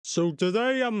So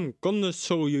today I'm gonna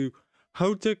show you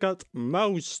how to get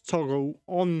mouse toggle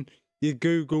on your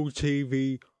Google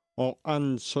TV or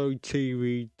Android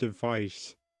TV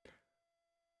device.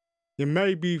 You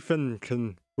may be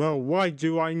thinking, well, why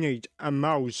do I need a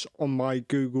mouse on my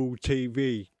Google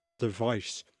TV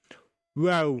device?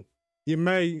 Well, you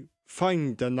may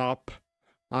find an app,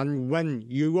 and when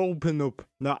you open up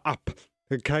the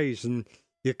application,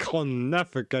 you can't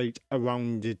navigate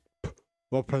around it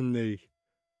properly.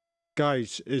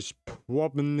 Guys, it's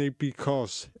probably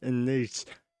because it needs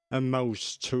a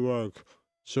mouse to work.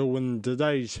 So in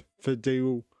today's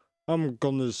video, I'm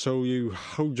gonna show you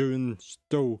how to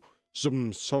install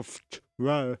some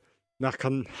software that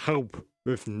can help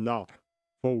with that,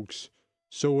 folks.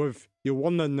 So if you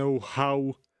wanna know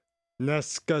how,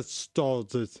 let's get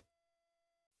started.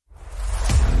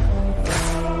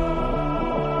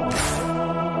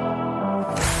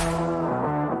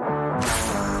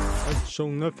 So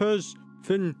the first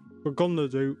thing we're gonna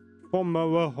do from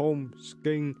our home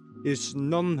screen is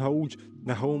non-hold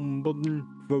the home button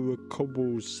for a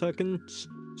couple seconds,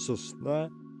 just there.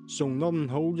 So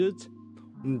non-hold it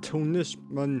until this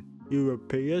menu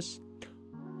appears.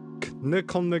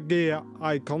 Click on the gear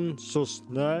icon just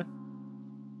there,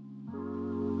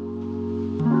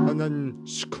 and then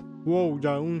scroll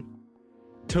down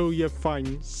till you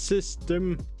find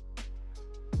System,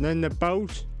 then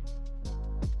About.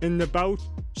 In About,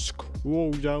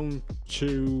 scroll down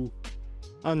to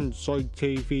Android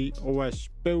TV OS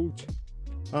Build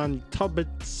and tap it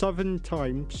 7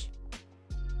 times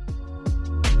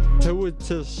till it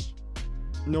says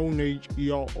no need,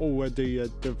 you're already a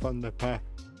developer.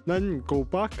 Then go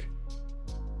back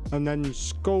and then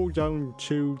scroll down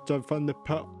to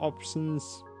developer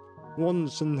options.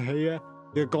 Once in here,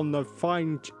 you're gonna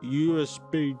find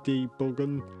USB debugger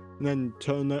and then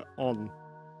turn it on.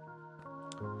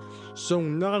 So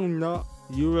now that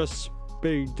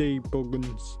USB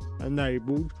debugger's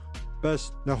enabled,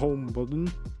 press the home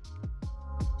button,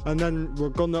 and then we're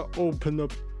gonna open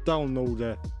up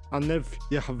Downloader. And if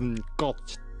you haven't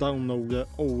got Downloader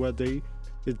already,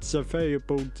 it's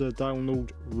available to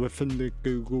download within the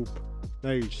Google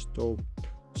Play Store.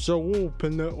 So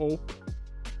open it up,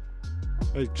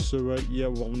 make sure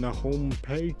you're on the home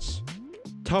page.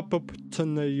 Tap up to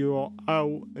the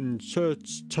URL in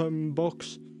search term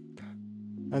box,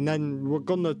 and then we're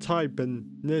gonna type in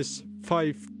this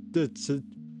 5-digit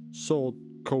short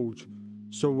code.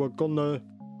 So we're gonna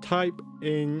type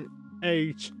in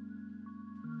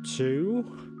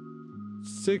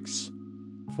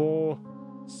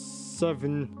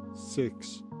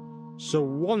 826476. So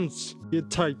once you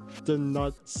typed in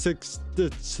that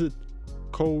 6-digit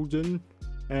code in,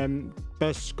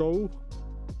 best go.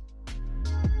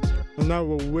 And that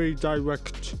will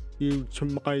redirect you to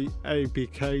my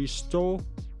APK store.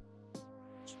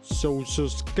 So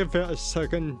just give it a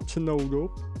second to load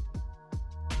up.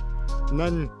 And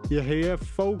then you're here,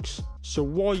 folks. So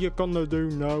what you're gonna do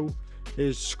now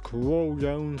is scroll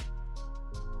down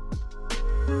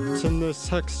to the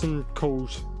section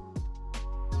called,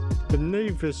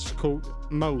 beneath it's called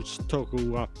mouse toggle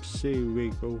apps. Here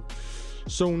we go.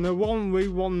 So the one we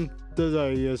want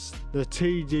today is the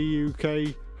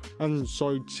TDUK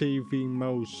Android TV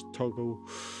mouse toggle.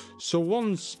 So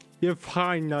once you've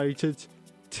highlighted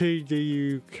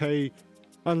TDUK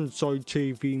Android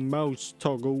TV mouse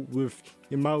toggle with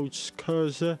your mouse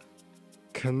cursor,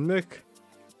 click,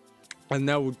 and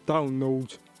that will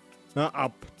download the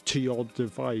app to your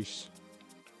device.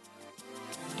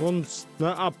 Once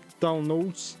the app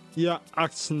downloads, you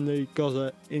actually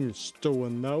gotta install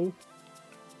it now.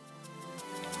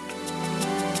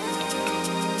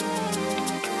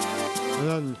 And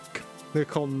then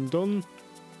click on done,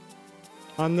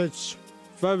 and it's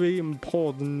very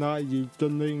important that you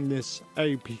delete this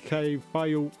APK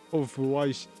file,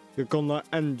 otherwise you're gonna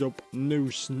end up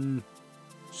losing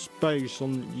space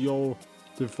on your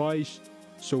device.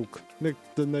 So click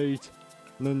delete,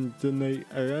 then delete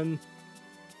again,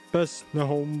 press the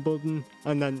home button,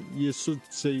 and then you should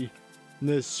see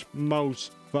this mouse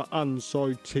for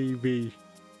Android TV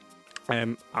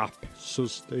app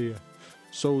just there.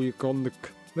 So you're gonna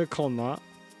click on that,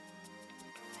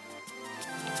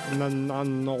 and then that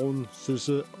launches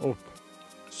it up.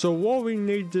 So what we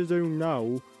need to do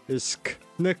now is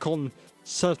click on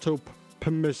Setup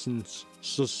Permissions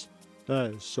just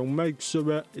there. So make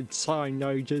sure it's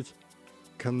highlighted,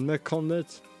 click on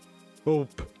it,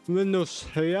 open us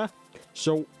here.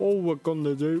 So all we're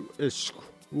gonna do is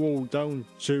scroll down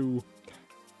to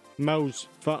mouse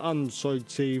for Android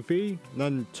TV,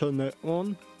 then turn it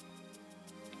on.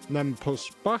 Then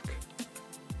push back,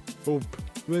 open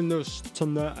bring us to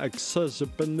the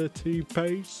accessibility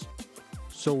page.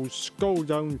 So scroll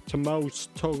down to mouse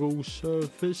toggle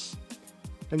surface,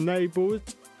 enable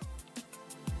it,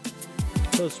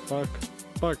 press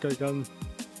back again,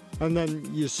 and then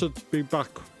you should be back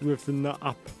within the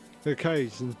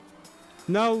application.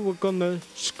 Now we're gonna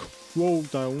scroll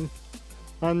down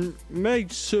and make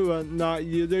sure that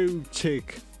you do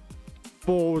tick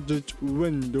bordered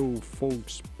window,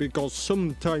 folks, because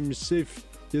sometimes if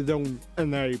you don't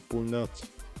enable that,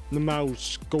 the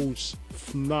mouse goes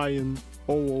flying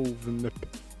all over the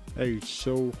page.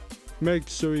 So make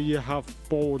sure you have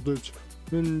bordered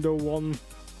window on,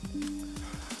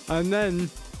 and then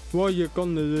what you're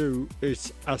gonna do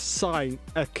is assign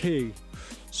a key.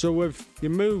 So if you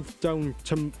move down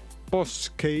to boss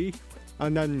key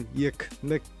and then you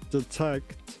click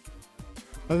detect,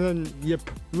 and then you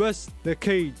press the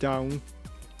key down,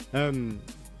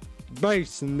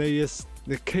 basically it's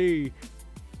the key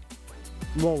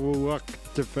what will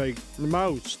activate the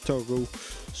mouse toggle.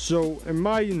 So in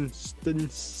my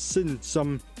instance, since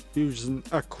I'm using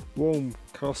a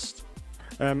Chromecast,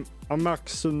 I'm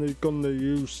actually gonna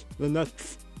use the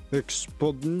Netflix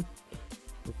button.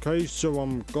 Okay, so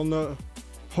I'm gonna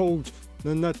hold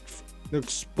the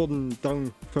Netflix button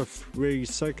down for 3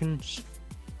 seconds.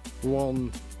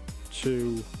 1,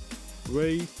 2,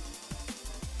 3.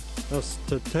 That's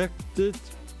detected.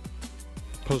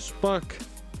 Push back,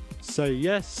 say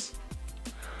yes,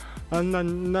 and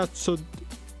then that should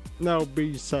now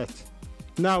be set.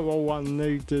 Now all I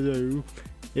need to do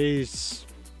is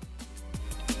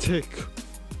tick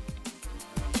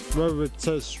where it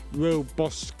says real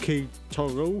boss key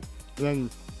toggle, then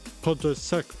put a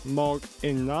check mark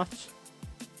in that.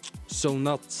 So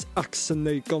that's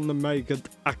actually gonna make it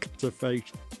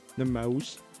activate the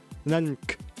mouse. And then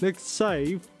click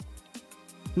save.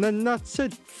 And then that's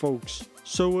it, folks.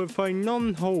 So if I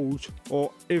non-hold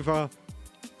or if I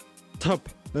tap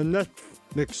the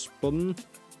Netflix button,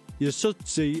 you should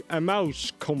see a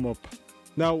mouse come up.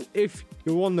 Now if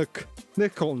you wanna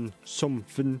click on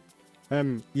something,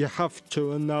 you have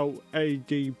to allow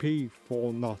ADP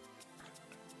for that.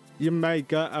 You may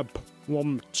get a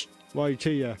prompt right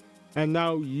here. And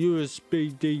now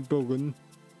USB debugging.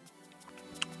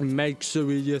 Make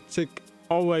sure you tick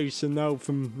always allow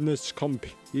from this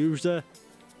computer.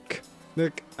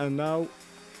 Click allow.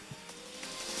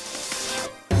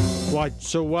 Right,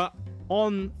 so we're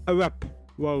on a web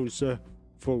browser,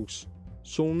 folks.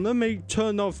 So let me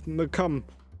turn off my camera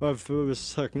for a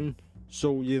second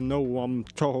so you know what I'm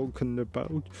talking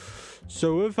about.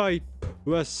 So if I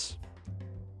press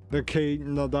the key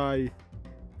that I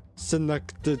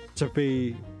selected to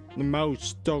be the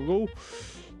mouse toggle,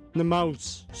 the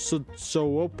mouse should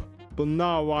show up, but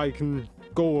now I can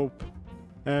go up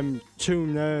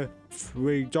to the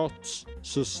 3 dots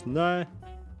just there,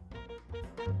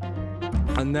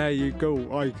 and there you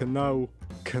go. I can now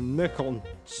click on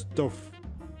stuff,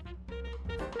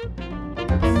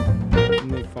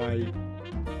 and if I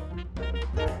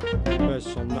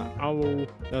press on the arrow,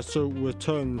 that should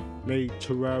return me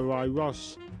to where I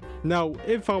was. Now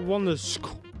if I want to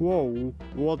scroll,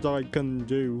 what I can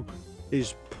do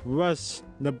is press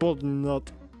the button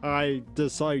that I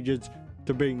decided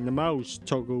to be the mouse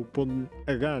toggle button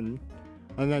again,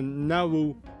 and then now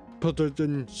we'll put it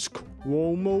in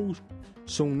scroll mode.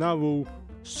 So now we'll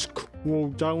scroll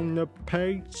down the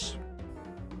page,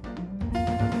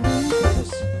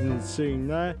 as you can see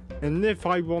there. And if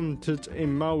I want it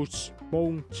in mouse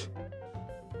mode,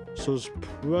 just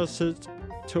press it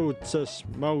till it says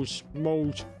mouse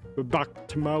mode. We're back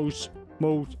to mouse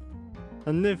mode.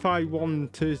 And if I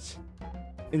want it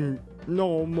in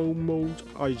normal mode,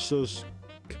 I just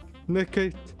click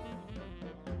it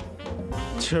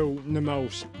till the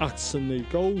mouse actually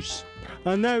goes.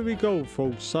 And there we go,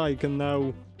 folks. I can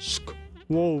now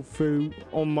scroll through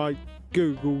on my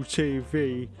Google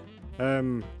TV.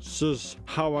 Just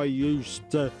how I used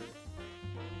to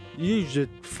use it,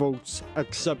 folks,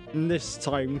 except this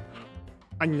time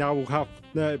I now have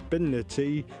the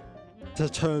ability to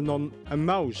turn on a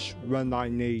mouse when I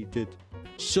need it.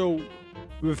 So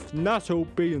with that all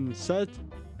being said,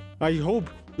 I hope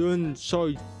you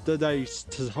enjoyed today's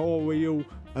tutorial,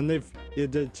 and if you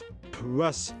did,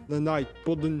 press the like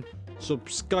button,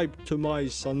 subscribe to my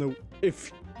channel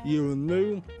if you're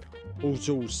new,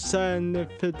 also send the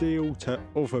video to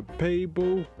other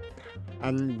people,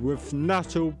 and with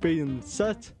that all being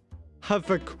said, have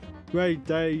a great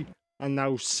day, and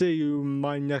I'll see you in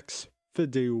my next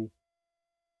video.